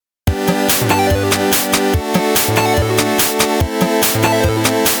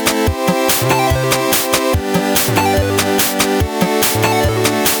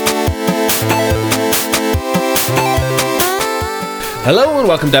Hello and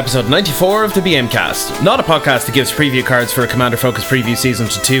welcome to episode 94 of the BMcast, not a podcast that gives preview cards for a Commander-focused preview season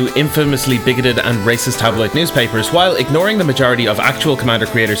to two infamously bigoted and racist tabloid newspapers, while ignoring the majority of actual Commander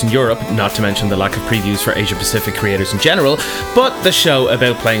creators in Europe, not to mention the lack of previews for Asia-Pacific creators in general, but the show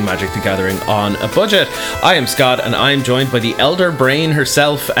about playing Magic the Gathering on a budget. I am Scott, and I am joined by the elder brain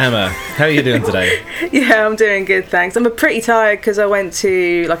herself, Emma. How are you doing today? Yeah, I'm doing good, thanks. I'm pretty tired because I went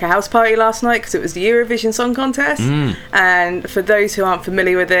to like a house party last night because it was the Eurovision Song Contest, and for those who aren't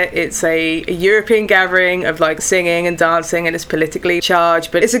familiar with it, it's a European gathering of like singing and dancing, and it's politically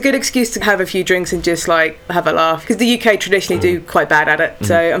charged, but it's a good excuse to have a few drinks and just like have a laugh, because the UK traditionally do quite bad at it.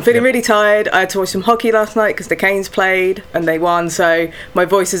 So I'm feeling really tired. I had to watch some hockey last night because the Canes played and they won, so my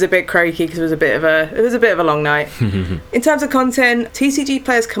voice is a bit croaky because it was a bit of a long night. In terms of content, TCG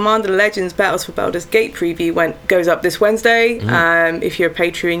Players Commander Legends Battles for Baldur's Gate preview goes up this Wednesday. If you're a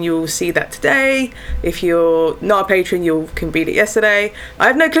Patreon, you'll see that today. If you're not a Patreon, you can read it yesterday. I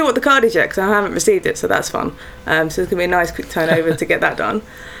have no clue what the card is yet because I haven't received it, so that's fun. So it's going to be a nice quick turnover to get that done.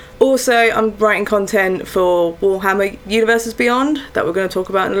 Also, I'm writing content for Warhammer Universes Beyond that we're going to talk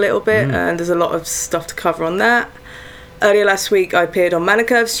about in a little bit, and there's a lot of stuff to cover on that. Earlier last week, I appeared on Mana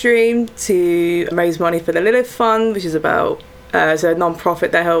Curve stream to raise money for the Lilith Fund, which is about it's a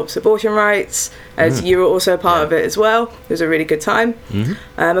non-profit that helps abortion rights, as you were also a part of it as well. It was a really good time.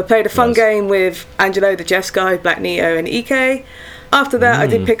 I played a fun game with Angelo, the Jess guy, Black Neo, and EK. After that, I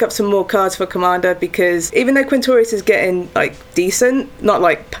did pick up some more cards for Commander, because even though Quintorius is getting like decent, not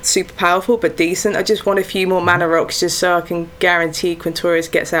like super powerful, but decent, I just want a few more mana rocks just so I can guarantee Quintorius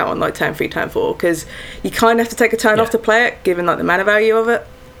gets out on like turn 3, turn 4, because you kind of have to take a turn off to play it, given like the mana value of it.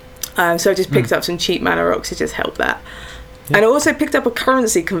 So I just picked up some cheap mana rocks to just help that. And I also picked up a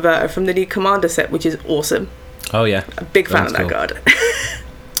currency converter from the new Commander set, which is awesome. Oh yeah. A big fan of that card.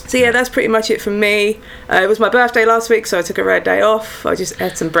 So yeah, that's pretty much it from me. It was my birthday last week, so I took a rare day off. I just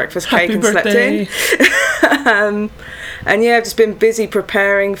ate some breakfast cake and slept in. And yeah, I've just been busy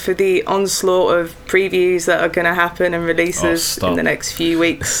preparing for the onslaught of previews that are going to happen and releases in the next few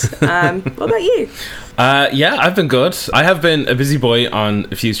weeks. What about you? Yeah, I've been good. I have been a busy boy on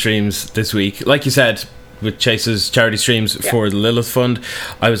a few streams this week. Like you said, with Chase's charity streams for the Lilith Fund,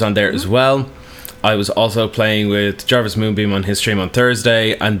 I was on there as well. I was also playing with Jarvis Moonbeam on his stream on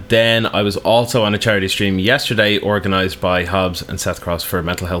Thursday, and then I was also on a charity stream yesterday organised by Hobbs and Seth Cross for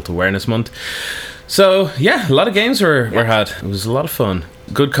Mental Health Awareness Month. So yeah, a lot of games were had. It was a lot of fun.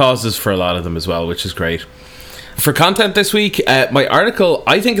 Good causes for a lot of them as well, which is great. For content this week, my article,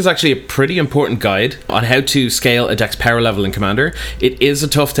 I think, is actually a pretty important guide on how to scale a deck's power level in Commander. It is a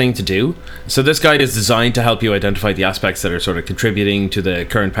tough thing to do. So this guide is designed to help you identify the aspects that are sort of contributing to the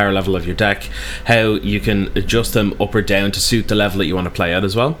current power level of your deck, how you can adjust them up or down to suit the level that you want to play at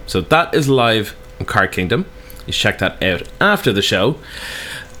as well. So that is live on Card Kingdom. You should check that out after the show.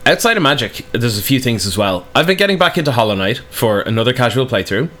 Outside of Magic, there's a few things as well. I've been getting back into Hollow Knight for another casual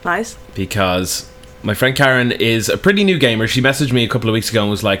playthrough. Nice. Because my friend Karen is a pretty new gamer. She messaged me a couple of weeks ago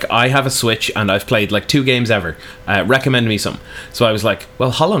and was like, I have a Switch and I've played like 2 games ever. Recommend me some. So I was like, well,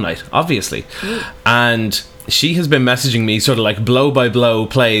 Hollow Knight, obviously. And she has been messaging me sort of like blow by blow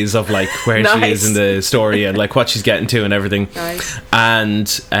plays of like where she is in the story and like what she's getting to and everything. Nice. And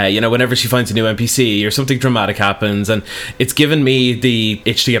whenever she finds a new NPC or something dramatic happens, and it's given me the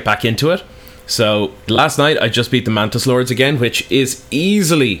itch to get back into it. So last night I just beat the Mantis Lords again, which is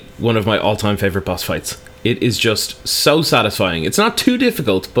easily one of my all-time favourite boss fights. It is just so satisfying. It's not too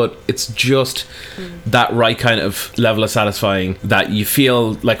difficult, but it's just that right kind of level of satisfying that you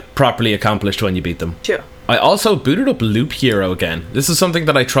feel like properly accomplished when you beat them. Sure. I also booted up Loop Hero again. This is something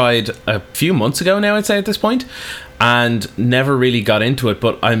that I tried a few months ago now, I'd say, at this point, and never really got into it,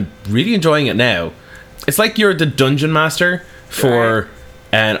 but I'm really enjoying it now. It's like you're the dungeon master for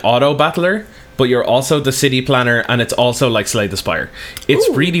an auto battler, but you're also the city planner, and it's also like Slay the Spire. It's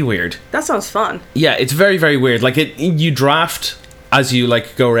really weird. That sounds fun. Yeah, it's very, very weird. Like you draft as you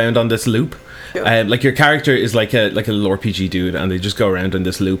like go around on this loop. Sure. Like your character is like a little RPG dude, and they just go around in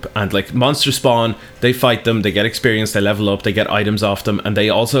this loop, and like monsters spawn, they fight them, they get experience, they level up, they get items off them, and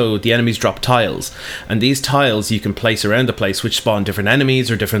the enemies drop tiles, and these tiles you can place around the place, which spawn different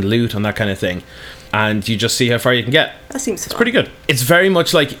enemies or different loot and that kind of thing, and you just see how far you can get. That seems fun. It's pretty good. It's very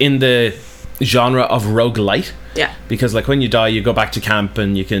much like in the genre of roguelite. Yeah. Because like when you die, you go back to camp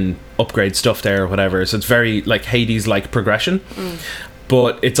and you can upgrade stuff there or whatever, so it's very like Hades-like progression.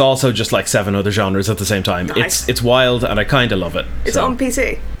 But it's also just like 7 other genres at the same time. Nice. It's wild, and I kind of love it. Is it on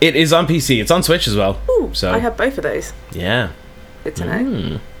PC? It is on PC. It's on Switch as well. Ooh, so I have both of those. Yeah. Good to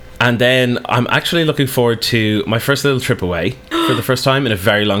know. And then I'm actually looking forward to my first little trip away for the first time in a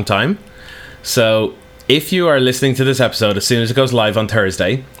very long time. So if you are listening to this episode as soon as it goes live on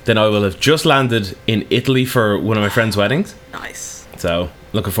Thursday, then I will have just landed in Italy for one of my friend's weddings. Nice. So,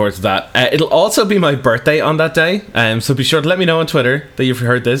 looking forward to that. It'll also be my birthday on that day, so be sure to let me know on Twitter that you've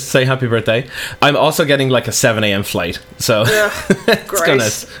heard this. Say happy birthday. I'm also getting like a 7 a.m. flight, so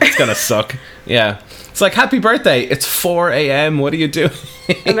it's gonna suck. Yeah. It's like, happy birthday. It's 4 a.m. What are you doing?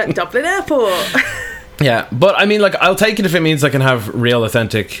 I'm at Dublin Airport. Yeah, but I mean, like, I'll take it if it means I can have real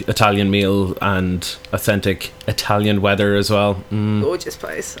authentic Italian meal and authentic Italian weather as well. Gorgeous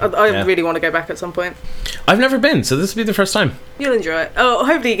place. I really want to go back at some point. I've never been, so this will be the first time. You'll enjoy it. Oh,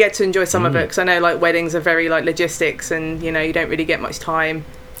 hopefully you get to enjoy some of it, because I know, like, weddings are very, like, logistics, and, you know, you don't really get much time.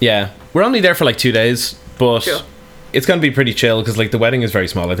 Yeah, we're only there for, like, 2 days, but sure. It's going to be pretty chill, because, like, the wedding is very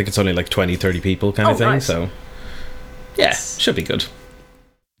small. I think it's only, like, 20, 30 people kind of thing, nice. So, yeah, should be good.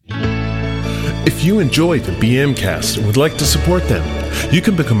 If you enjoy the BM Cast and would like to support them, you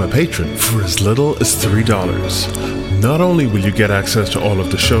can become a patron for as little as $3. Not only will you get access to all of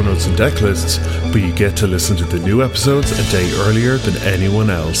the show notes and deck lists, but you get to listen to the new episodes a day earlier than anyone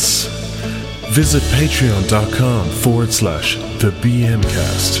else. Visit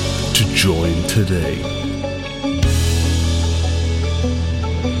patreon.com/thebmcast to join today.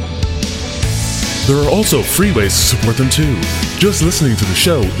 There are also free ways to support them too. Just listening to the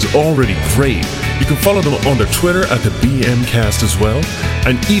show is already great. You can follow them on their Twitter at the BMcast as well,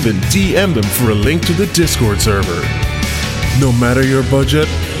 and even DM them for a link to the Discord server. No matter your budget,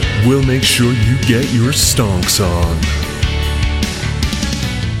 we'll make sure you get your stonks on.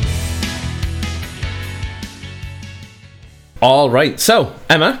 All right, so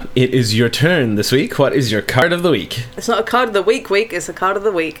Emma, it is your turn this week. What is your card of the week? It's not a card of the week, it's a card of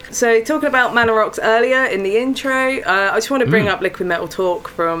the week. So, talking about mana rocks earlier in the intro, I just want to bring up Liquid Metal Talk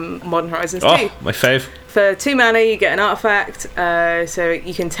from Modern Horizons 2. Oh, my fave. For 2 mana, you get an artifact, so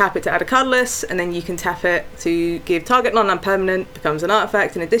you can tap it to add a colourless, and then you can tap it to give target non-land permanent becomes an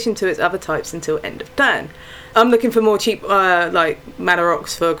artifact in addition to its other types until end of turn. I'm looking for more cheap, like, mana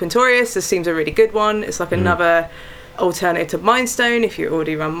rocks for Quintorius. This seems a really good one. It's like another alternative to Mindstone if you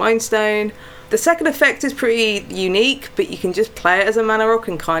already run Mindstone. The second effect is pretty unique, but you can just play it as a mana rock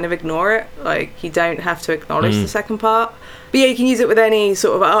and kind of ignore it. Like, you don't have to acknowledge the second part. But yeah, you can use it with any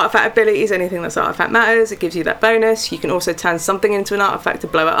sort of artifact abilities, anything that's artifact matters. It gives you that bonus. You can also turn something into an artifact to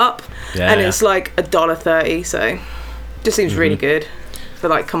blow it up. And it's like $1.30, so just seems really good. For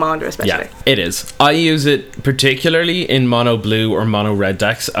like Commander especially. Yeah, it is. I use it particularly in mono blue or mono red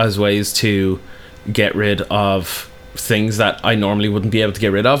decks as ways to get rid of things that I normally wouldn't be able to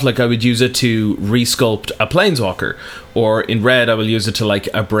get rid of. Like, I would use it to resculpt a planeswalker, or in red I will use it to like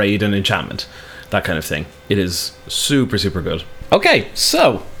abrade an enchantment, that kind of thing. It is super good. Okay,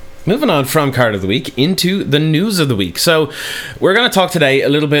 so moving on from card of the week into the news of the week. So we're going to talk today a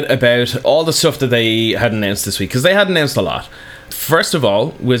little bit about all the stuff that they had announced this week, because they had announced a lot. First of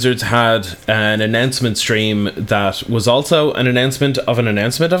all, Wizards had an announcement stream that was also an announcement of an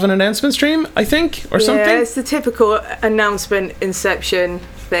announcement of an announcement stream, I think, or something. Yeah, it's the typical announcement inception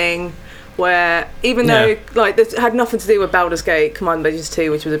thing where even though like this had nothing to do with Baldur's Gate Commander Legends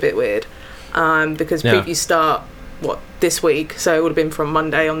 2, which was a bit weird, because previews start this week, so it would have been from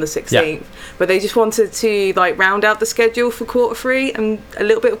Monday on the 16th, but they just wanted to like round out the schedule for quarter 3 and a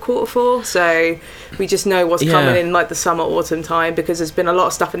little bit of quarter 4, so we just know what's coming in like the summer autumn time, because there's been a lot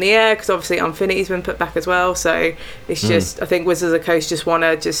of stuff in the air, because obviously Infinity's been put back as well, so it's just I think Wizards of the Coast just want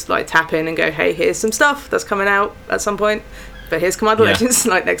to just like tap in and go, hey, here's some stuff that's coming out at some point, but here's Commander Legends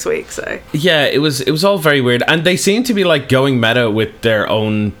like next week. So yeah, it was all very weird, and they seem to be like going meta with their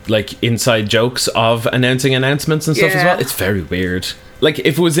own like inside jokes of announcing announcements and stuff as well. It's very weird. Like,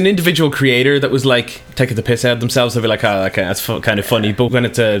 if it was an individual creator that was like taking the piss out of themselves, they'd be like, oh, okay, that's kind of funny. But when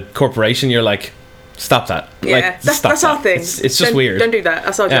it's a corporation, you're like, stop that. Yeah, like, that's our thing. It's just weird. Don't do that.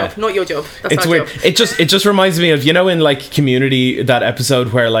 That's our job, not your job. That's it's our weird. job. It just reminds me of, you know, in like Community, that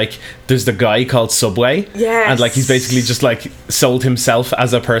episode where like there's the guy called Subway, and like he's basically just like sold himself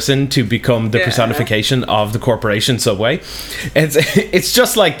as a person to become the personification of the corporation Subway. It's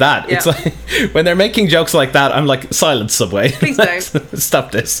just like that. It's like when they're making jokes like that, I'm like, silence, Subway. Please don't.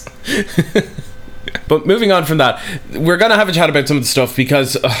 Stop this. But moving on from that, we're going to have a chat about some of the stuff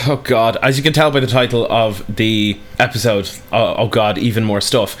because, oh God, as you can tell by the title of the episode, oh God, even more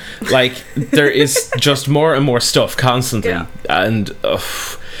stuff. Like, there is just more and more stuff constantly. And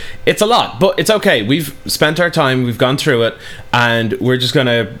it's a lot, but it's okay. We've spent our time, we've gone through it, and we're just going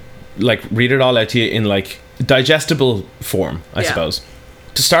to, like, read it all out to you in, like, digestible form, I suppose.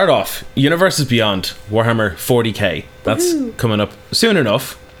 To start off, Universes Beyond, Warhammer 40k. That's coming up soon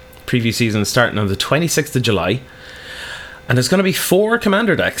enough. Preview season starting on the 26th of July, and there's going to be 4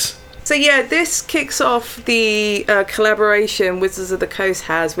 commander decks So yeah, this kicks off the collaboration Wizards of the Coast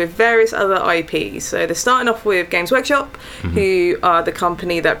has with various other IPs. So they're starting off with Games Workshop, who are the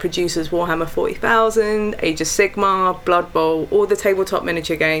company that produces Warhammer 40,000, Age of Sigmar, Blood Bowl, all the tabletop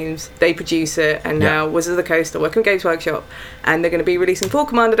miniature games. They produce it, and now Wizards of the Coast are working with Games Workshop, and they're going to be releasing 4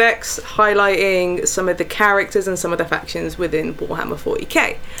 commander decks, highlighting some of the characters and some of the factions within Warhammer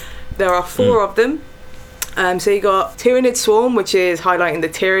 40k. There are 4 of them. So you got Tyranid Swarm, which is highlighting the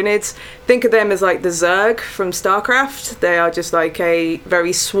Tyranids. Think of them as like the Zerg from StarCraft. They are just like a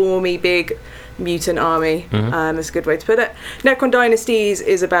very swarmy, big mutant army. That's a good way to put it. Necron Dynasties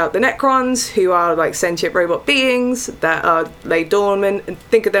is about the Necrons, who are like sentient robot beings that are lay dormant. And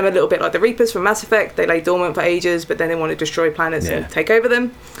think of them a little bit like the Reapers from Mass Effect. They lay dormant for ages, but then they want to destroy planets and take over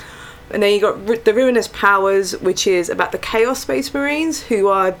them. And then you got the Ruinous Powers, which is about the Chaos Space Marines, who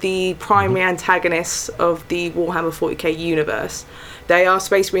are the primary antagonists of the Warhammer 40k universe. They are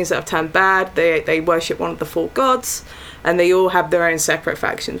Space Marines that have turned bad. They worship one of the 4 gods, and they all have their own separate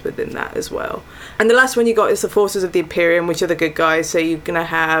factions within that as well. And the last one you got is the Forces of the Imperium, which are the good guys. So you're going to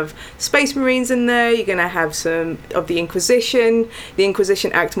have Space Marines in there. You're going to have some of the Inquisition. The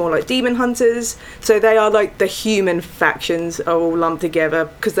Inquisition act more like demon hunters. So they are like the human factions are all lumped together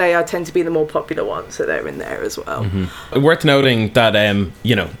because they tend to be the more popular ones. So they're in there as well. Worth noting that,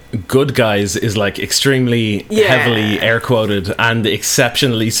 good guys is like extremely heavily air quoted and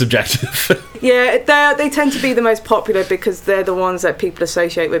exceptionally subjective. Yeah, they tend to be the most popular because they're the ones that people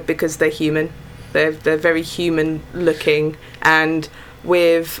associate with because they're human. They're very human looking, and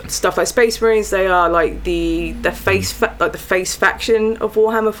with stuff like Space Marines, they are like the face faction of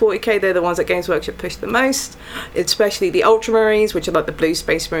Warhammer 40k. They're the ones that Games Workshop push the most, especially the Ultramarines, which are like the blue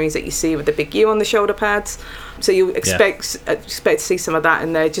Space Marines that you see with the big U on the shoulder pads. So you expect to see some of that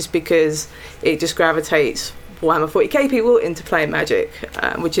in there, just because it just gravitates Warhammer 40k people into playing Magic,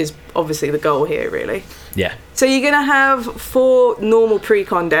 which is obviously the goal here, really. Yeah. So you're going to have 4 normal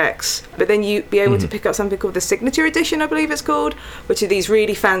pre-con decks, but then you be able to pick up something called the Signature Edition, I believe it's called, which are these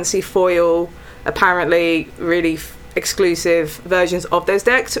really fancy foil, apparently really exclusive versions of those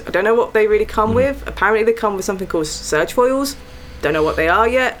decks. I don't know what they really come with. Apparently they come with something called Surge Foils. Don't know what they are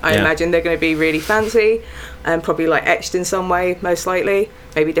yet. I imagine they're going to be really fancy and probably like etched in some way, most likely.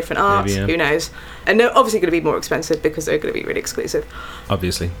 Maybe different arts, who knows. And they're obviously going to be more expensive because they're going to be really exclusive.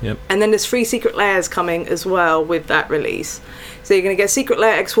 Obviously, yep. And then there's 3 Secret Lairs coming as well with that release. So you're going to get Secret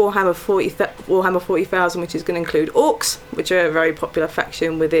Lair X Warhammer 40,000, which is going to include Orcs, which are a very popular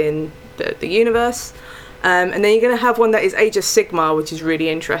faction within the universe. And then you're going to have one that is Age of Sigmar, which is really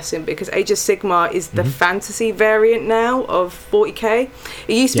interesting because Age of Sigmar is the fantasy variant now of 40k.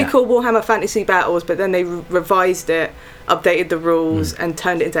 It used to be called Warhammer Fantasy Battles, but then they revised it, updated the rules, and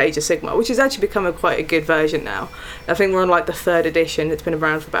turned it into Age of Sigmar, which has actually become quite a good version now. I think we're on like the 3rd edition. It's been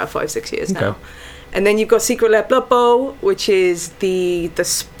around for about 5-6 years now. And then you've got Secret Lair Blood Bowl, which is the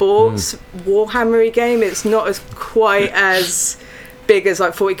sports Warhammer game. It's not as quite as big as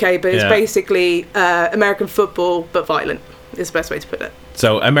like 40k, but it's basically American football but violent is the best way to put it.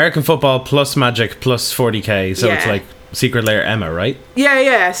 So American football plus Magic plus 40k, so it's like Secret Lair Emma, right?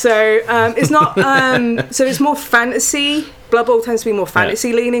 So it's not so it's more fantasy. Blood Bowl tends to be more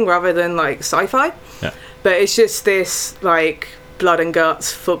fantasy leaning rather than like sci-fi, but it's just this like blood and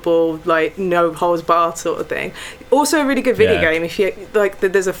guts football, like no holds barred sort of thing. Also a really good video game if you like.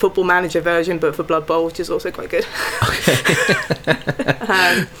 There's a Football Manager version but for Blood Bowl, which is also quite good.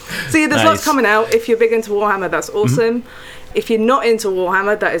 So there's lots coming out. If you're big into Warhammer, that's awesome. If you're not into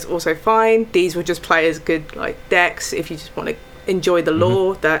Warhammer, that is also fine. These will just play as good like decks. If you just want to enjoy the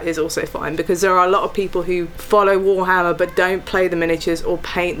lore, that is also fine, because there are a lot of people who follow Warhammer but don't play the miniatures or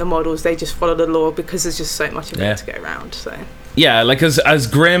paint the models. They just follow the lore because there's just so much of it to go around. So like as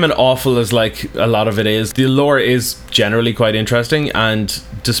grim and awful as like a lot of it is, the lore is generally quite interesting, and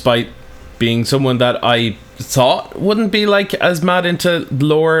despite being someone that I thought wouldn't be like as mad into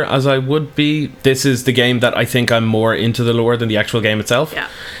lore as I would be, this is the game that I think I'm more into the lore than the actual game itself,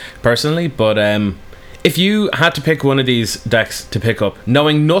 personally. But if you had to pick one of these decks to pick up,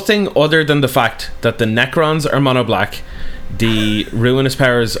 knowing nothing other than the fact that the Necrons are mono black, the Ruinous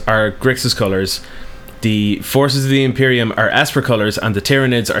Powers are Grixis colours, the Forces of the Imperium are Esper colours, and the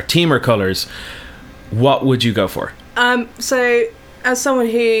Tyranids are Temur colours, what would you go for? So as someone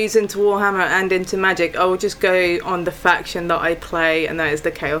who's into Warhammer and into Magic, I will just go on the faction that I play, and that is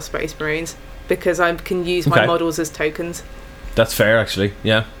the Chaos Space Marines, because I can use my models as tokens. That's fair, actually.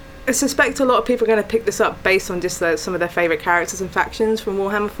 I suspect a lot of people are going to pick this up based on just some of their favourite characters and factions from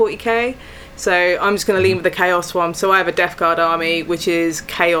Warhammer 40k. So I'm just going to lean with the Chaos one. So I have a Death Guard army, which is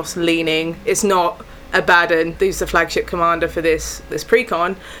Chaos leaning. It's not Abaddon, who's the flagship commander for this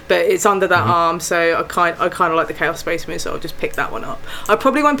precon, but it's under that arm, so I kind of like the Chaos Space Marine, so I'll just pick that one up. I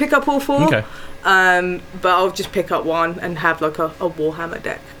probably won't pick up all 4, Okay. but I'll just pick up one and have like a Warhammer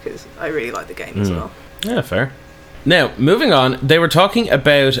deck, because I really like the game as well. Yeah, fair. Now, moving on, they were talking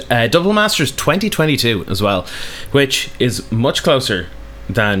about Double Masters 2022 as well, which is much closer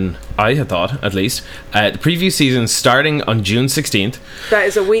than I had thought, at least. The preview season starting on June 16th. That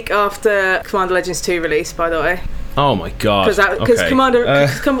is a week after Commander Legends 2 release, by the way. Oh my god. Because okay.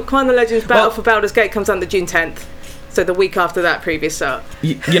 Commander Legends Battle for Baldur's Gate comes out on the June 10th. So the week after that previous start.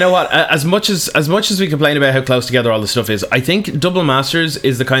 You know what? As much as we complain about how close together all the stuff is, I think Double Masters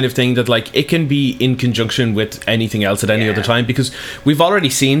is the kind of thing that like it can be in conjunction with anything else at any other time, because we've already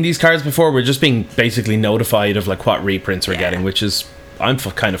seen these cards before. We're just being basically notified of like what reprints we're getting, which is I'm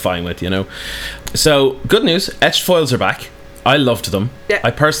kind of fine with, you know. So good news, etched foils are back. I loved them. Yeah.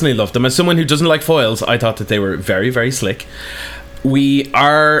 I personally loved them. As someone who doesn't like foils, I thought that they were very, very slick. We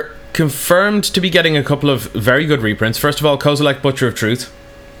are confirmed to be getting a couple of very good reprints. First of all, Kozilek, Butcher of Truth.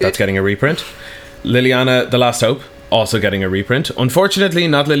 That's getting a reprint. Liliana, The Last Hope, also getting a reprint. Unfortunately,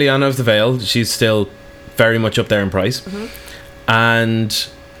 not Liliana of the Veil. She's still very much up there in price. And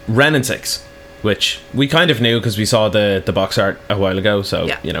Ren and 6, which we kind of knew because we saw the box art a while ago. So,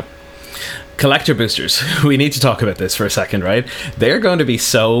 you know. Collector boosters. We need to talk about this for a second, right? They're going to be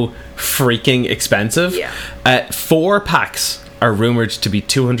so freaking expensive. 4 packs are rumored to be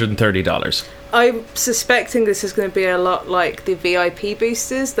 $230. I'm suspecting this is going to be a lot like the VIP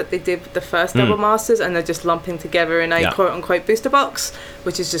boosters that they did with the first Double Masters, and they're just lumping together in a quote-unquote booster box,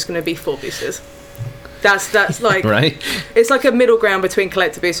 which is just going to be 4 boosters. That's like right. It's like a middle ground between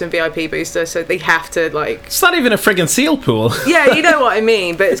collector booster and VIP booster, so they have to like. It's not even a friggin' seal pool. Yeah, you know what I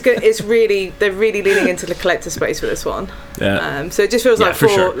mean. But it's good. It's really they're really leaning into the collector space with this one. Yeah. So it just feels like 4.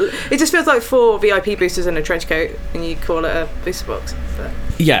 Sure. It just feels like 4 VIP boosters in a trench coat, and you call it a booster box. But.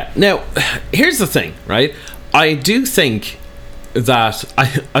 Yeah. Now, here's the thing, right? I do think that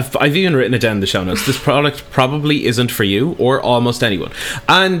I've even written it down in the show notes. This product probably isn't for you or almost anyone,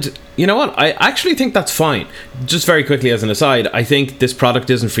 and you know what, I actually think that's fine. Just very quickly as an aside, I think this product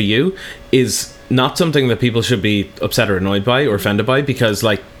isn't for you is not something that people should be upset or annoyed by or offended by, because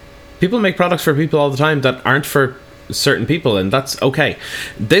like people make products for people all the time that aren't for certain people, and that's okay.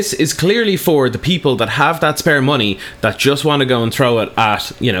 This is clearly for the people that have that spare money that just want to go and throw it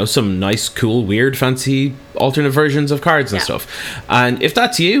at, you know, some nice, cool, weird, fancy alternate versions of cards and stuff. And if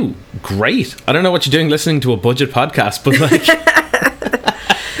that's you, great. I don't know what you're doing listening to a budget podcast, but like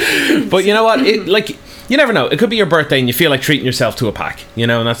but you know what, it like you never know. It could be your birthday and you feel like treating yourself to a pack, you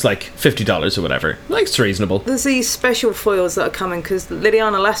know, and that's like $50 or whatever. Like, it's reasonable. There's these special foils that are coming because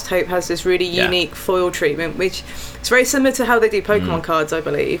Liliana Last Hope has this really unique foil treatment, which is very similar to how they do Pokemon cards, I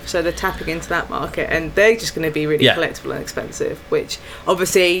believe. So they're tapping into that market, and they're just going to be really collectible and expensive, which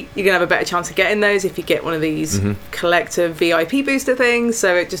obviously you're going to have a better chance of getting those if you get one of these collector VIP booster things.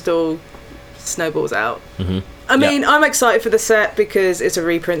 So it just all snowballs out. I mean, I'm excited for the set because it's a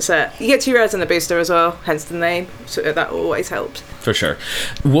reprint set. You get 2 rares in the booster as well, hence the name, so that always helps. For sure.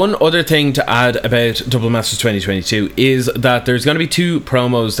 One other thing to add about Double Masters 2022 is that there's going to be 2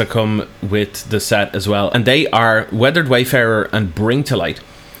 promos that come with the set as well, and they are Weathered Wayfarer and Bring to Light,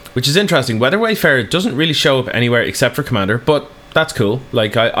 which is interesting. Weathered Wayfarer doesn't really show up anywhere except for Commander, but that's cool.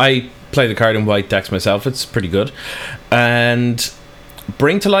 Like, I play the card in white decks myself. It's pretty good. And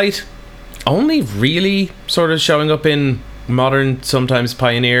Bring to Light only really sort of showing up in Modern, sometimes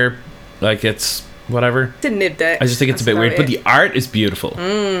Pioneer. Like, it's whatever. It's a nib deck. I just think it's a bit weird, but the art is beautiful.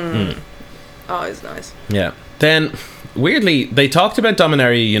 Oh, it's nice. Yeah. Then, weirdly, they talked about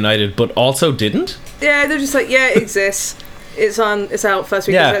Dominaria United, but also didn't. Yeah, they're just like, yeah, it exists. It's out first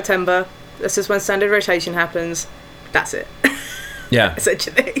week of September. This is when standard rotation happens. That's it. Yeah.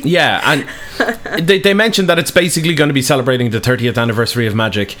 Essentially. Yeah, and they mentioned that it's basically going to be celebrating the 30th anniversary of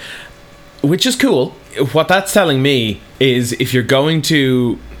Magic, which is cool. What that's telling me is if you're going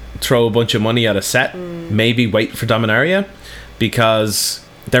to throw a bunch of money at a set, maybe wait for Dominaria, because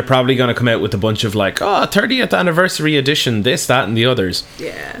they're probably going to come out with a bunch of like, 30th anniversary edition, this, that, and the others.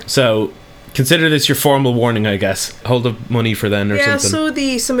 Yeah. So consider this your formal warning, I guess. Hold up money for then or something. Yeah, I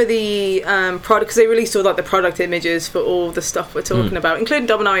saw some of the product, because they released all like the product images for all the stuff we're talking about, including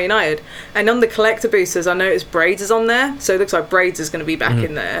Dominaria United. And on the collector boosters, I noticed Braids is on there, so it looks like Braids is going to be back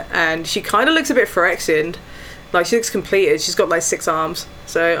in there. And she kind of looks a bit Phyrexian. Like, she looks completed. She's got like 6 arms,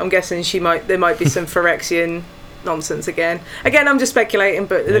 so I'm guessing there might be some Phyrexian nonsense again. I'm just speculating,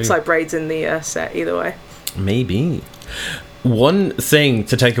 but it looks like Braids in the set either way. Maybe. One thing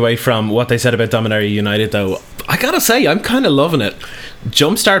to take away from what they said about Dominaria United, though, I gotta say, I'm kind of loving it.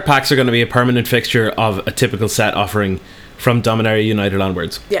 Jumpstart packs are going to be a permanent fixture of a typical set offering from Dominaria United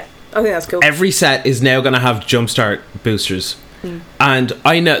onwards. Yeah, I think that's cool. Every set is now going to have Jumpstart boosters. And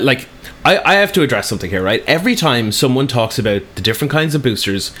I know, like, I have to address something here, right? Every time someone talks about the different kinds of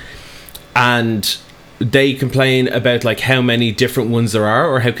boosters and they complain about like how many different ones there are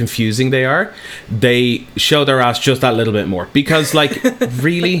or how confusing they are, they show their ass just that little bit more. Because like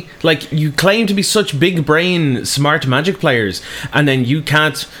really, like, you claim to be such big brain smart Magic players and then you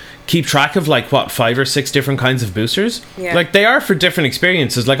can't keep track of like what 5 or 6 different kinds of boosters. Like, they are for different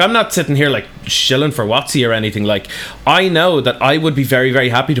experiences. Like, I'm not sitting here like shilling for WotC or anything. Like, I know that I would be very, very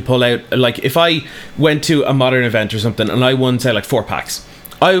happy to pull out, like, if I went to a Modern event or something and I won, say, like 4 packs,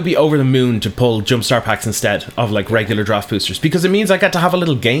 I would be over the moon to pull Jumpstart packs instead of like regular draft boosters, because it means I get to have a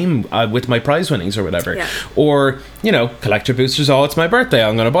little game with my prize winnings or whatever. Or, you know, collector boosters, oh, it's my birthday,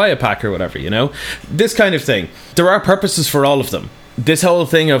 I'm going to buy a pack or whatever, you know, this kind of thing. There are purposes for all of them. This whole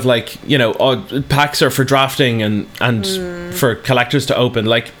thing of like, you know, packs are for drafting and for collectors to open,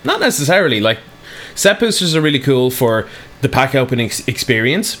 like, not necessarily. Like, set boosters are really cool for the pack opening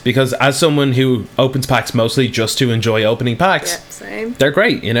experience, because as someone who opens packs mostly just to enjoy opening packs, same. They're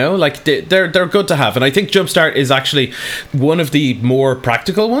great, you know, like they're good to have. And I think Jumpstart is actually one of the more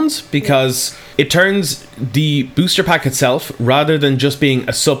practical ones, because it turns the booster pack itself, rather than just being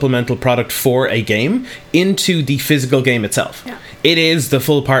a supplemental product for a game, into the physical game itself. It is the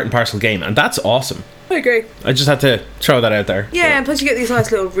full part and parcel game, and that's awesome. I agree. I just had to throw that out there. Yeah, and plus you get these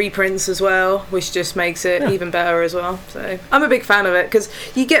nice little reprints as well, which just makes it even better as well. So I'm a big fan of it, because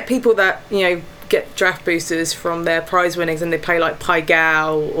you get people that, you know, get draft boosters from their prize winnings and they play like Pai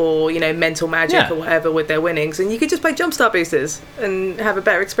Gow or, you know, Mental Magic or whatever with their winnings, and you could just play Jumpstart boosters and have a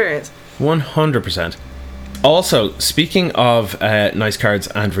better experience. 100%. Also, speaking of nice cards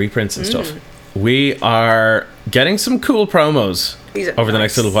and reprints and stuff, we are getting some cool promos over the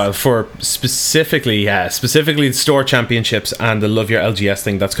next little while for specifically the store championships and the Love Your LGS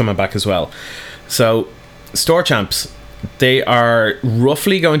thing that's coming back as well. So, store champs, they are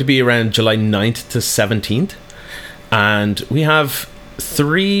roughly going to be around July 9th to 17th, and we have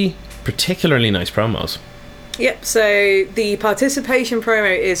 3 particularly nice promos. Yep, so the participation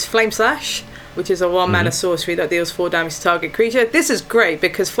promo is Flame Slash, which is a 1-mana sorcery that deals 4 damage to target creature. This is great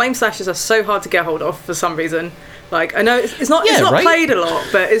because Flame Slashes are so hard to get hold of for some reason. Like, I know it's not played a lot,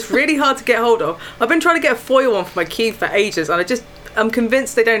 but it's really hard to get hold of. I've been trying to get a foil one for my cube for ages, and I'm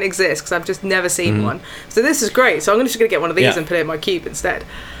convinced they don't exist because I've just never seen one. So this is great. So I'm just going to get one of these and put it in my cube instead.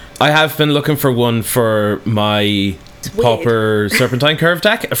 I have been looking for one for my Pauper Serpentine Curve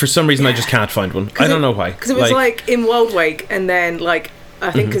deck. For some reason, I just can't find one. I don't know why. Because it was like in Wild Wake, and then like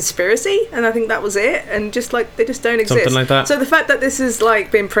I think Conspiracy, and I think that was it, and just like they just don't exist. Something like that. So the fact that this is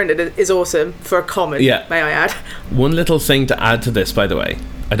like being printed is awesome for a common. May I add? One little thing to add to this, by the way.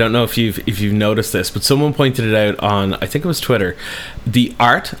 I don't know if you've noticed this, but someone pointed it out on, I think it was Twitter. The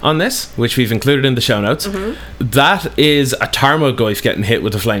art on this, which we've included in the show notes, that is a Tarmogoyf getting hit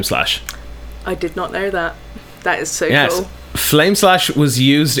with a Flame Slash. I did not know that. That is so cool. Flame Slash was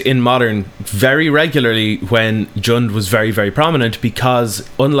used in Modern very regularly when Jund was very, very prominent, because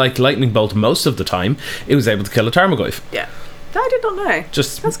unlike Lightning Bolt most of the time, it was able to kill a Tarmogoyf. Yeah. I did not know.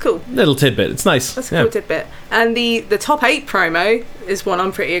 That's cool. Little tidbit. It's nice. That's a cool tidbit. And the top 8 promo is one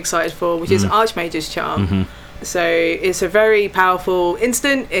I'm pretty excited for, which is Archmage's Charm. So it's a very powerful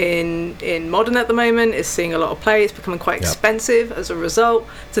instant in Modern at the moment. It's seeing a lot of play. It's becoming quite expensive as a result.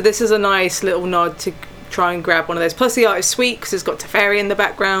 So this is a nice little nod to try and grab one of those. Plus the art is sweet because it's got Teferi in the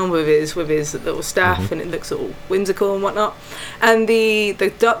background with his little staff, and it looks all whimsical and whatnot. And the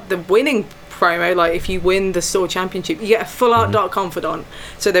winning promo, like if you win the store championship, you get a full art Dark Confidant.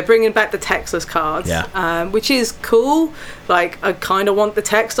 So they're bringing back the textless cards, which is cool. Like I kind of want the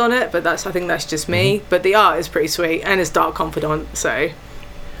text on it, but I think that's just me. But the art is pretty sweet, and it's Dark Confidant, so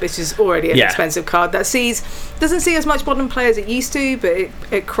which is already an expensive card that doesn't see as much Modern play as it used to, but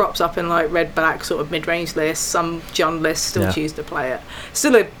it crops up in like red-black sort of mid-range lists. Some John lists still choose to play it.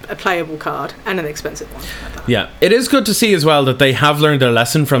 Still a playable card, and an expensive one. Yeah, it is good to see as well that they have learned their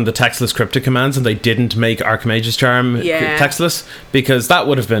lesson from the textless cryptic commands, and they didn't make Archimage's Charm textless, because that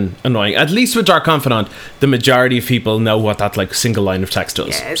would have been annoying. At least with Dark Confidant, the majority of people know what that like single line of text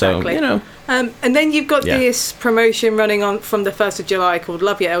does. Yeah, exactly. So, you know. And then you've got this promotion running on from the 1st of July called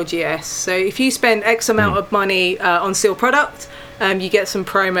Love Your LGS. So if you spend X amount of money on sealed product, you get some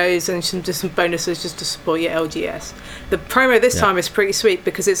promos and some bonuses just to support your LGS. The promo this time is pretty sweet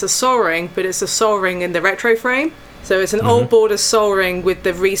because it's a Sol Ring, but it's a Sol Ring in the retro frame. So it's an old border Sol Ring with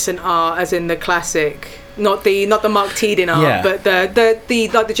the recent art, as in the classic, not the Mark Teedin art, but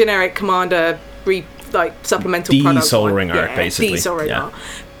the generic Commander like supplemental product. Sol Ring art, basically. Sol Ring art.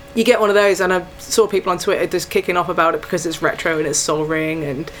 You get one of those, and I saw people on Twitter just kicking off about it because it's retro and it's Sol Ring,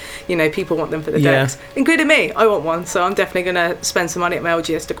 and people want them for the decks, including me. I want one, so I'm definitely going to spend some money at my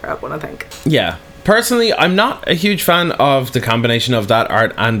LGS to grab one, I think. Yeah. Personally, I'm not a huge fan of the combination of that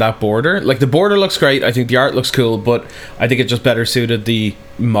art and that border. Like, the border looks great, I think the art looks cool, but I think it just better suited the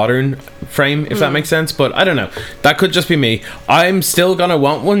modern frame, if that makes sense. But I don't know, that could just be me. I'm still gonna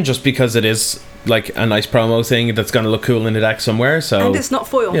want one just because it is like a nice promo thing that's gonna look cool in the deck somewhere. So, and it's not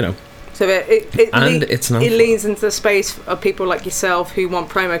foil, so it's not it leans into the space of people like yourself who want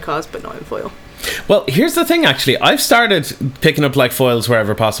promo cards but not in foil. Well, here's the thing, actually. I've started picking up like foils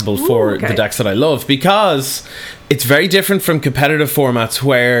wherever possible for the decks that I love, because it's very different from competitive formats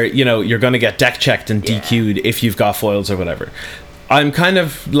where, you're going to get deck checked and DQ'd if you've got foils or whatever. I'm kind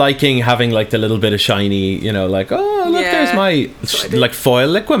of liking having like the little bit of shiny, like, oh, look, there's my like foil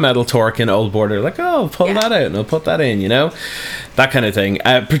liquid metal Torque in old border. Like, oh, I'll pull that out and I'll put that in, that kind of thing.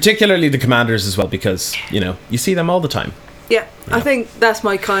 Particularly the commanders as well, because, you see them all the time. Yeah, I think that's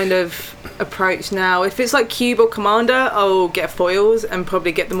my kind of approach now. If it's like Cube or Commander, I'll get foils and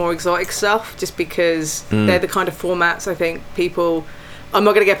probably get the more exotic stuff, just because they're the kind of formats I think people... I'm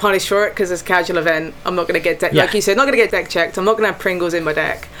not going to get punished for it because it's a casual event. I'm not going to get like you said, not going to get deck checked. I'm not going to have Pringles in my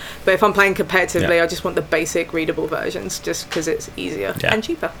deck. But if I'm playing competitively, I just want the basic readable versions, just because it's easier and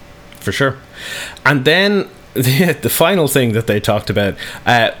cheaper. For sure. And then the final thing that they talked about,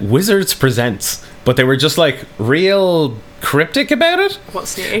 Wizards Presents, but they were just like real cryptic about it.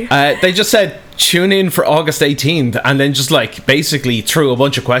 What's new? They just said tune in for August 18th, and then just like basically threw a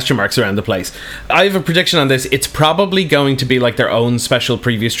bunch of question marks around the place. I have a prediction on this. It's probably going to be like their own special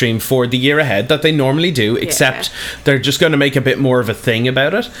preview stream for the year ahead that they normally do, except they're just going to make a bit more of a thing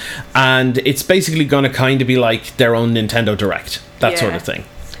about it, and it's basically going to kind of be like their own Nintendo Direct, that sort of thing.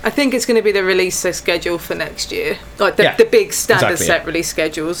 I think it's going to be the release schedule for next year, like the big standard set release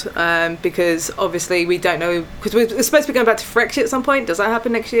schedules, because obviously we don't know, because we're supposed to be going back to Phyrexia at some point. Does that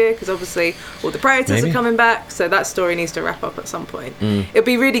happen next year? Because obviously all the Predators are coming back, so that story needs to wrap up at some point. It'd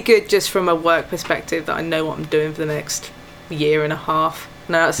be really good just from a work perspective that I know what I'm doing for the next year and a half.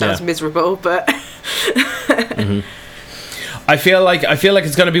 No, that sounds miserable, but I feel like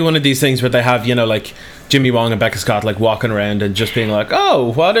it's going to be one of these things where they have, like Jimmy Wong and Becca Scott like walking around and just being like,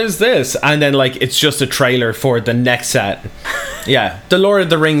 oh, what is this? And then like it's just a trailer for the next set. The Lord of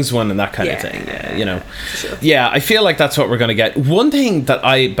the Rings one and that kind of thing. Sure. I feel like that's what we're going to get. One thing that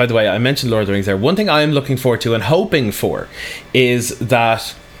by the way, I mentioned Lord of the Rings there. One thing I am looking forward to and hoping for is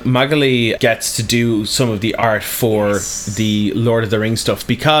that Magali gets to do some of the art for the Lord of the Rings stuff,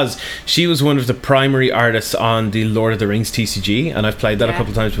 because she was one of the primary artists on the Lord of the Rings TCG, and I've played that a couple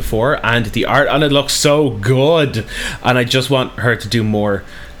of times before, and the art on it looks so good, and I just want her to do more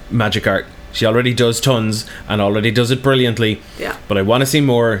Magic art. She already does tons and already does it brilliantly, but I want to see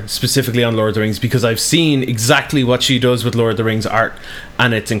more specifically on Lord of the Rings, because I've seen exactly what she does with Lord of the Rings art,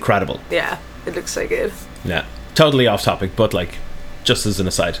 and it's incredible. It looks so good. Totally off topic, but like, just as an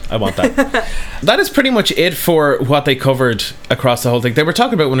aside, I want that. That is pretty much it for what they covered across the whole thing. They were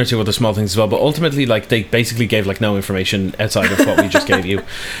talking about one or two other small things as well, but ultimately, like, they basically gave like no information outside of what we just gave you.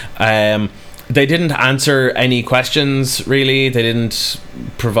 They didn't answer any questions, really. They didn't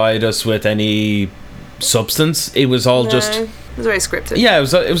provide us with any substance. It was all just... It was very scripted. Yeah,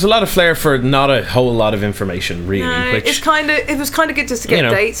 it was a lot of flair for not a whole lot of information, really. No, it was kind of good just to get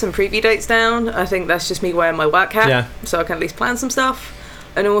dates and preview dates down. I think that's just me wearing my work hat, so I can at least plan some stuff.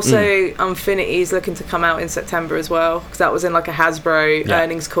 And also, Infinity is looking to come out in September as well, because that was in like a Hasbro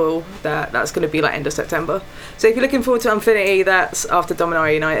earnings call that's going to be like end of September. So if you're looking forward to Infinity, that's after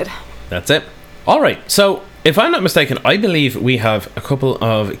Dominaria United. That's it. All right, so if I'm not mistaken, I believe we have a couple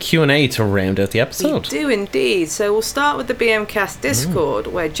of Q&A to round out the episode. We do indeed. So we'll start with the BMcast Discord,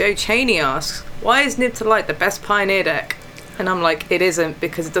 where Joe Cheney asks, why is Nib to Light the best Pioneer deck? And I'm like, it isn't,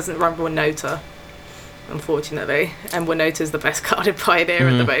 because it doesn't run Winota, unfortunately. And Winota is the best card in Pioneer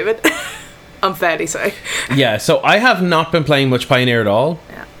at the moment. Unfairly so. So I have not been playing much Pioneer at all,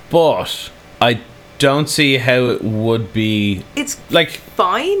 but I don't see how it would be. It's like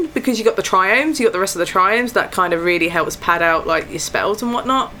fine, because you got the triomes, you got the rest of the triomes that kind of really helps pad out like your spells and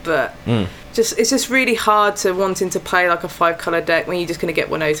whatnot, but it's just really hard to wanting to play like a 5-color deck when you're just going to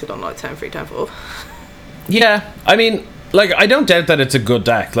get one-noted on like turn 3, turn 4. I mean, like, I don't doubt that it's a good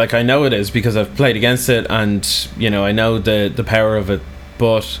deck. Like, I know it is because I've played against it, and I know the power of it,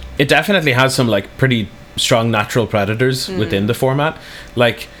 but it definitely has some like pretty strong natural predators within the format.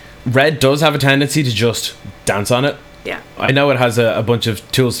 Like, Red does have a tendency to just dance on it. I know it has a bunch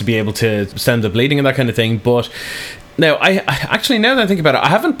of tools to be able to stem the bleeding and that kind of thing, but Now, I actually, now that I think about it, I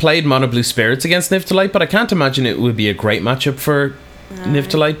haven't played Mono Blue Spirits against Niftalite, but I can't imagine it would be a great matchup for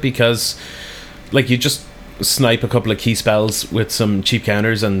Niftalite, because like you just snipe a couple of key spells with some cheap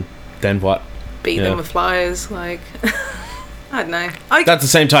counters, and then what? Beat them with flyers, like... I don't know. At the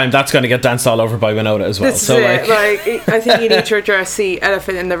same time, that's going to get danced all over by Winota as well. This is it. I think you need to address the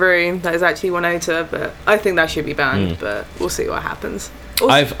elephant in the room that is actually Winota, but I think that should be banned. But we'll see what happens.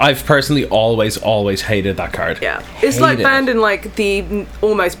 Also, I've personally always hated that card. Yeah, it's like banned in like the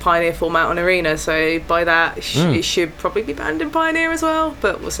almost Pioneer format on Arena, so by that it should probably be banned in Pioneer as well.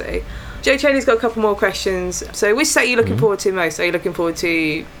 But we'll see. Joe Cheney's got a couple more questions. So, which set are you looking forward to most? Are you looking forward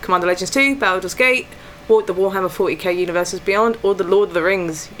to Commander Legends 2, Baldur's Gate, or the Warhammer 40k Universes Beyond, or the Lord of the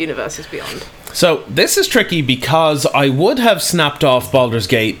Rings Universes Beyond? So this is tricky, because I would have snapped off Baldur's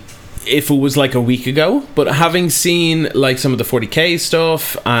Gate if it was like a week ago, but having seen like some of the 40k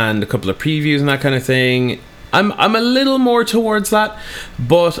stuff and a couple of previews and that kind of thing, I'm a little more towards that.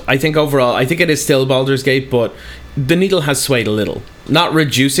 But I think overall, I think it is still Baldur's Gate, but the needle has swayed a little. Not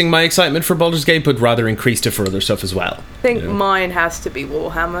reducing my excitement for Baldur's Gate, but rather increased it for other stuff as well. I think mine has to be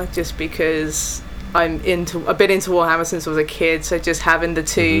Warhammer, just because I've been into Warhammer since I was a kid, so just having the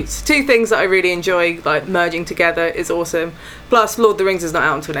two things that I really enjoy like merging together is awesome. Plus, Lord of the Rings is not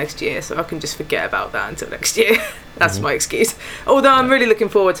out until next year, so I can just forget about that until next year. That's my excuse. Although I'm really looking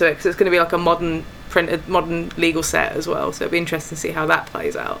forward to it, because it's going to be like a modern legal set as well, so it'll be interesting to see how that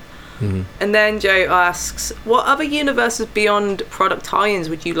plays out. And then Joe asks, what other Universes Beyond product tie-ins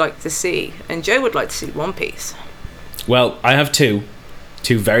would you like to see? And Joe would like to see One Piece. Well, I have two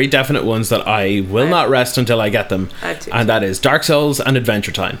very definite ones that I will not rest until I get them. I have two. And that is Dark Souls and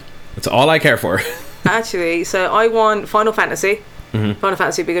Adventure Time. That's all I care for. Actually, so I want Final Fantasy. Final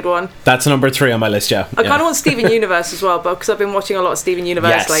Fantasy would be a good one. That's number 3 on my list, yeah. I kind of want Steven Universe as well, but because I've been watching a lot of Steven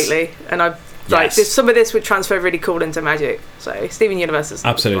Universe lately, and I've like some of this would transfer really cool into Magic. So Steven Universe is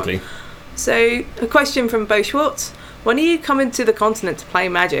absolutely. So a question from Bo Schwartz: when are you coming to the continent to play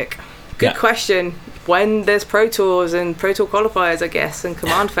Magic? Good question. When there's Pro Tours and Pro Tour qualifiers, I guess, and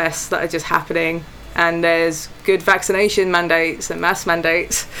Command Fests that are just happening, and there's good vaccination mandates and mask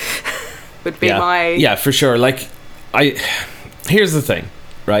mandates, would be my... Yeah, for sure. Like, here's the thing,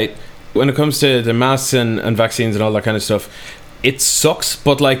 right? When it comes to the masks and vaccines and all that kind of stuff, it sucks,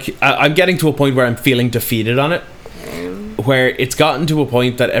 but like, I'm getting to a point where I'm feeling defeated on it, where it's gotten to a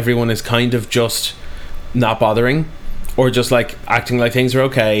point that everyone is kind of just not bothering, or just like acting like things are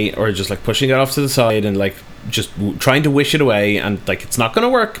okay, or just like pushing it off to the side and like just trying to wish it away, and like it's not going to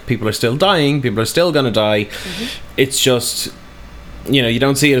work. People are still dying, people are still going to die. It's just, you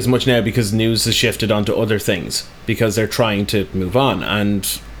don't see it as much now because news has shifted onto other things because they're trying to move on.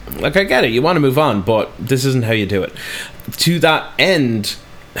 And like, I get it, you want to move on, but this isn't how you do it. To that end,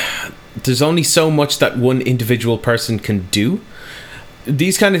 there's only so much that one individual person can do.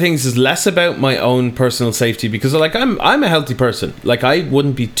 These kind of things is less about my own personal safety, because like I'm a healthy person. Like, I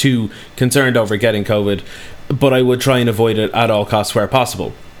wouldn't be too concerned over getting COVID, but I would try and avoid it at all costs where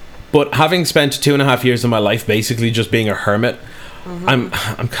possible. But having spent 2.5 years of my life basically just being a hermit, I'm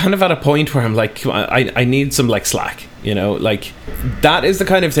kind of at a point where I'm like, I need some like slack, like that is the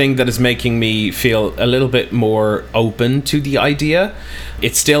kind of thing that is making me feel a little bit more open to the idea.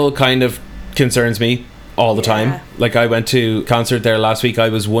 It still kind of concerns me all the time. Like, I went to a concert there last week. I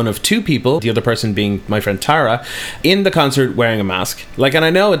was one of 2 people, the other person being my friend Tara, in the concert wearing a mask. Like, and I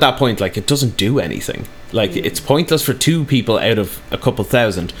know at that point, like, it doesn't do anything. Like, it's pointless for 2 people out of a couple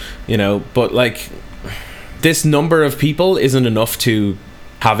thousand, but like, this number of people isn't enough to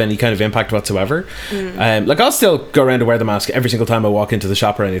have any kind of impact whatsoever. Like, I'll still go around and wear the mask every single time I walk into the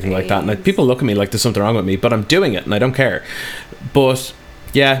shop or anything like that, and like, people look at me like there's something wrong with me, but I'm doing it and I don't care. But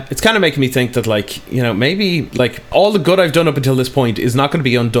yeah, it's kind of making me think that like, maybe like all the good I've done up until this point is not going to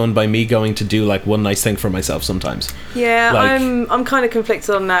be undone by me going to do like one nice thing for myself sometimes. Yeah, like, I'm kind of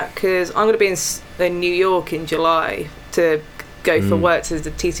conflicted on that, because I'm going to be in New York in July to go for work to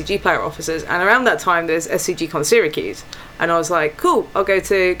the TCG player officers, and around that time there's SCG-Con Syracuse, and I was like, cool, I'll go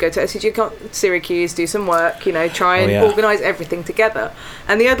to SCG-Con Syracuse, do some work, try and organise everything together.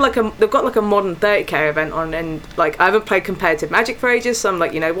 And they've got like a modern 30k event on, and like, I haven't played competitive Magic for ages, so I'm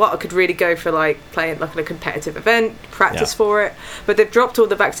like, I could really go for like playing like a competitive event, practice for it. But they've dropped all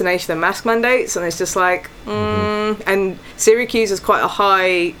the vaccination and mask mandates, and it's just like and Syracuse has quite a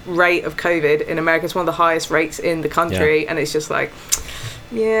high rate of COVID in America. It's one of the highest rates in the country, and it's just like,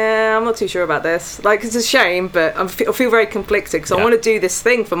 I'm not too sure about this. Like, it's a shame, but I feel very conflicted, because I want to do this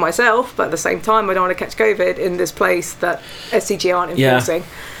thing for myself, but at the same time I don't want to catch COVID in this place that SCG aren't enforcing.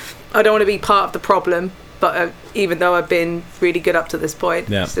 I don't want to be part of the problem but even though I've been really good up to this point,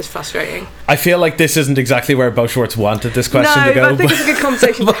 it's just frustrating. I feel like this isn't exactly where Bo Schwartz wanted this question to go. But I think it's a good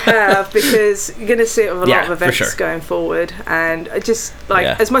conversation to have, because you're going to see it with a lot of events going forward, and I just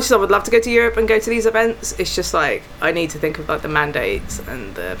as much as I would love to go to Europe and go to these events, it's just like I need to think of like the mandates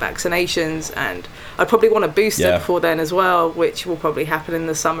and the vaccinations, and I'd probably want a booster before then as well, which will probably happen in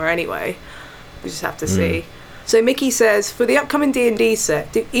the summer anyway. We just have to see. So Mickey says, for the upcoming D&D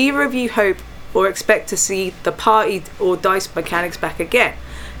set, do either of you hope or expect to see the party or dice mechanics back again?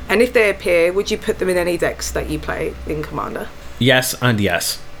 And if they appear, would you put them in any decks that you play in Commander? Yes and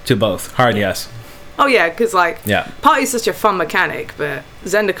yes to both. Hard yes. Oh yeah, because party's such a fun mechanic, but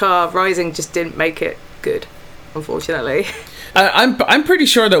Zendikar Rising just didn't make it good, unfortunately. I'm pretty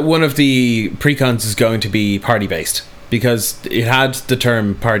sure that one of the precons is going to be party based, because it had the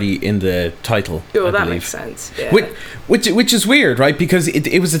term party in the title. Oh, that makes sense. Yeah. Which is weird, right? Because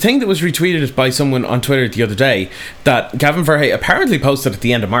it was a thing that was retweeted by someone on Twitter the other day that Gavin Verhey apparently posted at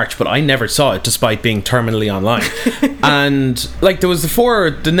the end of March, but I never saw it despite being terminally online. And like there was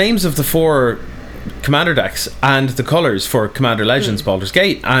the names of the 4 Commander decks and the colours for Commander Legends Baldur's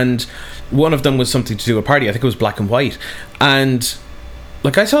Gate, and one of them was something to do with party. I think it was black and white. And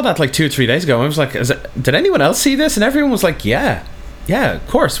like I saw that like 2 or 3 days ago, and I was like, did anyone else see this? And everyone was like, yeah, of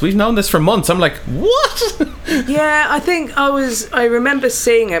course, we've known this for months. I'm like, what? Yeah, I think I remember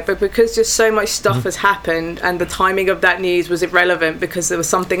seeing it, but because just so much stuff has happened and the timing of that news was irrelevant because there was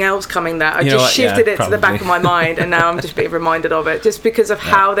something else coming that I just shifted it to the back of my mind, and now I'm just being reminded of it just because of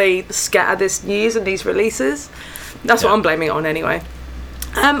how they scatter this news and these releases. That's what I'm blaming it on anyway.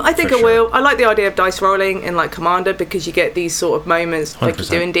 I think I will. I like the idea of dice rolling in like Commander, because you get these sort of moments 100%. Like you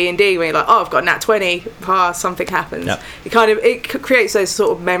do in D&D when you're like, oh, I've got nat 20, something happens. Yep. It creates those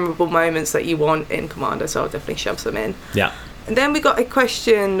sort of memorable moments that you want in Commander, so I'll definitely shove them in. Yeah. And then we got a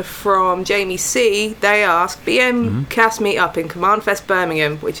question from Jamie C. They ask, BM cast meet up in Command Fest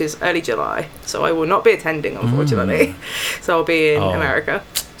Birmingham, which is early July, so I will not be attending, unfortunately. So I'll be in America.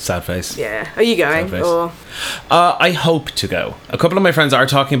 Sad face. Yeah. Are you going? Or? I hope to go. A couple of my friends are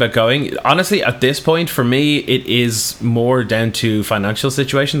talking about going. Honestly, at this point, for me, it is more down to financial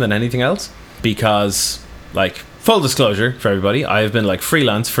situation than anything else. Because, like, full disclosure for everybody, I have been, like,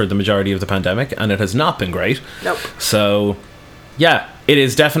 freelance for the majority of the pandemic, and it has not been great. Nope. So, yeah, it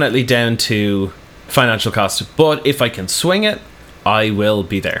is definitely down to financial cost. But if I can swing it, I will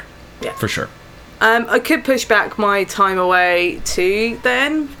be there. Yeah. For sure. I could push back my time away too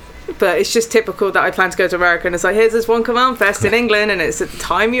then, but it's just typical that I plan to go to America and it's like, here's this one Command Fest in England and it's at the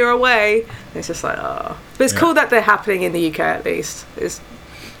time you're away. And it's just like, oh. But it's cool that they're happening in the UK at least. It's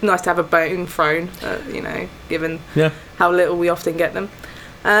nice to have a bone thrown, given how little we often get them.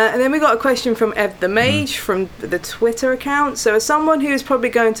 And then we got a question from Ev the Mage from the Twitter account. So as someone who is probably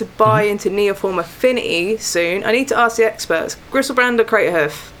going to buy into Neoform Affinity soon, I need to ask the experts, Gristlebrand or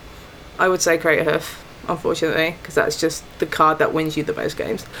Craterhoof? I would say Craterhoof, unfortunately, because that's just the card that wins you the most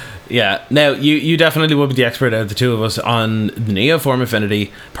games. Yeah. Now, you definitely would be the expert out of the two of us on the Neoform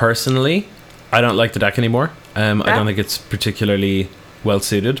Affinity. Personally, I don't like the deck anymore. I don't think it's particularly well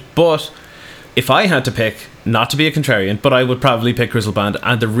suited. But if I had to pick, not to be a contrarian, but I would probably pick Grizzleband.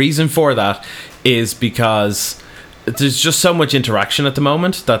 And the reason for that is because there's just so much interaction at the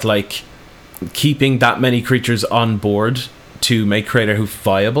moment that, like, keeping that many creatures on board to make Craterhoof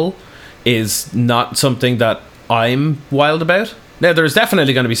viable is not something that I'm wild about. Now, there's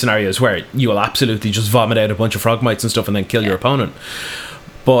definitely going to be scenarios where you will absolutely just vomit out a bunch of Frogmites and stuff and then kill your opponent.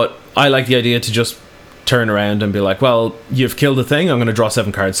 But I like the idea to just turn around and be like, well, you've killed the thing, I'm going to draw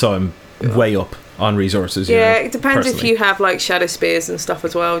 7 cards, so I'm way up on resources. Yeah, it depends if you have like Shadow Spears and stuff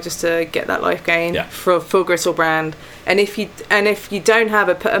as well, just to get that life gain for full Gristlebrand. And if you don't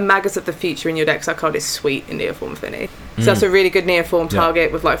have put a Magus of the Future in your deck, that card is sweet in Neoform Affinity. So that's a really good Neoform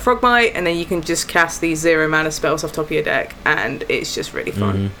target with like Frogmite, and then you can just cast these 0 mana spells off top of your deck, and it's just really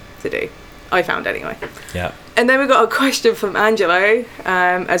fun to do. I found anyway. Yeah. And then we got a question from Angelo,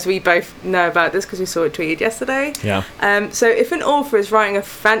 as we both know about this because we saw it tweeted yesterday. Yeah. So if an author is writing a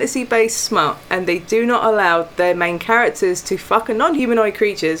fantasy-based smut and they do not allow their main characters to fuck a non-humanoid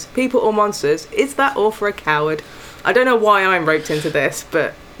creatures, people or monsters, is that author a coward? I don't know why I'm roped into this,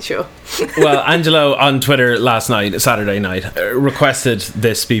 but sure. Well, Angelo on Twitter Saturday night, requested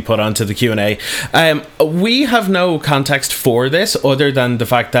this be put onto the Q&A. We have no context for this other than the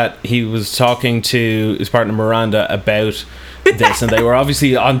fact that he was talking to his partner Miranda about this, and they were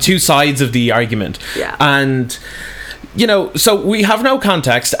obviously on two sides of the argument. Yeah. And so we have no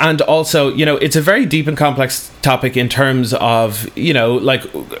context, and also, it's a very deep and complex topic in terms of, like,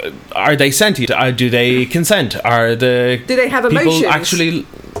 are they sentient? Do they consent? Do they have emotions? People actually...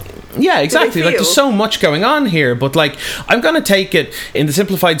 Yeah, exactly. Like, feel? there's so much going on here, but like, I'm going to take it in the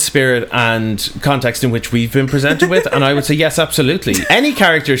simplified spirit and context in which we've been presented with, and I would say yes, absolutely. Any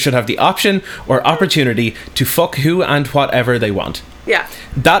character should have the option or opportunity to fuck who and whatever they want. Yeah.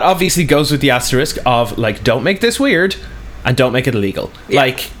 That obviously goes with the asterisk of, like, don't make this weird and don't make it illegal.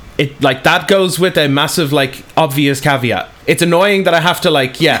 Yeah. Like that goes with a massive, like, obvious caveat. It's annoying that I have to,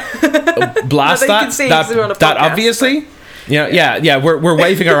 like, blast that obviously. Yeah. We're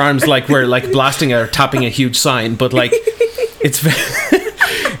waving our arms like we're like blasting or tapping a huge sign, but like it's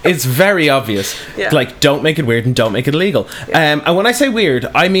very obvious. Yeah. Like, don't make it weird and don't make it illegal. Yeah. And when I say weird,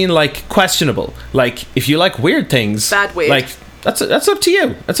 I mean like questionable. Like, if you like weird things, bad weird. Like, that's up to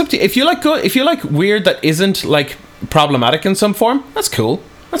you. That's up to you. If you like good, if you like weird that isn't like problematic in some form, that's cool.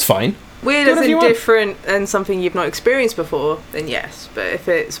 That's fine. Weird as in different and something you've not experienced before, then yes. But if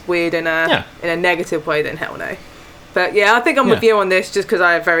it's weird in a negative way, then hell no. But yeah, I think I'm with you on this just because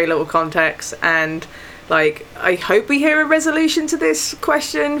I have very little context, and like, I hope we hear a resolution to this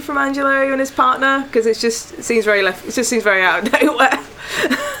question from Angelo and his partner, because it seems very out of nowhere.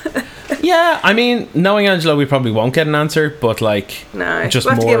 Yeah, I mean, knowing Angelo, we probably won't get an answer, but like, no, just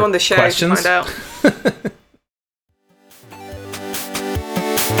we'll have more to get him on the show questions. to find out.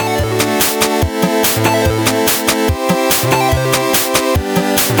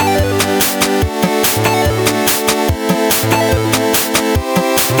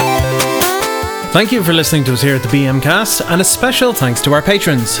 Thank you for listening to us here at the BM Cast, and a special thanks to our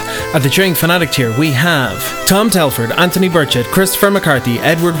patrons. At the Cheering Fanatic tier, we have Tom Telford, Anthony Burchett, Christopher McCarthy,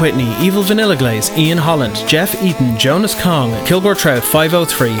 Edward Whitney, Evil Vanilla Glaze, Ian Holland, Jeff Eaton, Jonas Kong, Kilgore Trout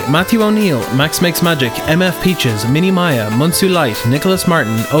 503, Matthew O'Neill, Max Makes Magic, MF Peaches, Minnie Maya, Munsu Light, Nicholas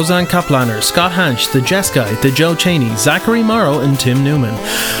Martin, Ozan Kaplaner, Scott Hanch, The Jess Guy, The Joe Cheney, Zachary Morrow, and Tim Newman.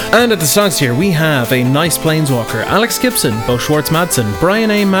 And at the songs tier, we have A Nice Planeswalker, Alex Gibson, Bo Schwartz Madsen,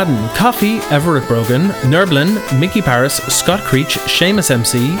 Brian A. Madden, Coffee, Everett Brogan, Nerblin, Mickey Paris, Scott Creech, Seamus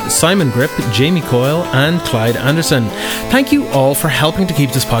MC, Simon Grip, Jamie Coyle, and Clyde Anderson. Thank you all for helping to keep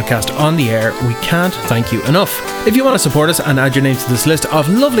this podcast on the air. We can't thank you enough. If you want to support us and add your name to this list of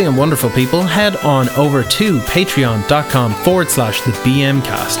lovely and wonderful people, head on over to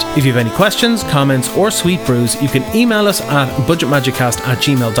patreon.com/thebmcast. If you have any questions, comments, or sweet brews, you can email us at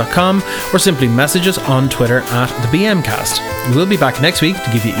budgetmagiccast@gmail.com or simply message us on Twitter @thebmcast. We'll be back next week to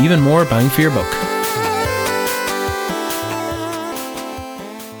give you even more bang for your buck.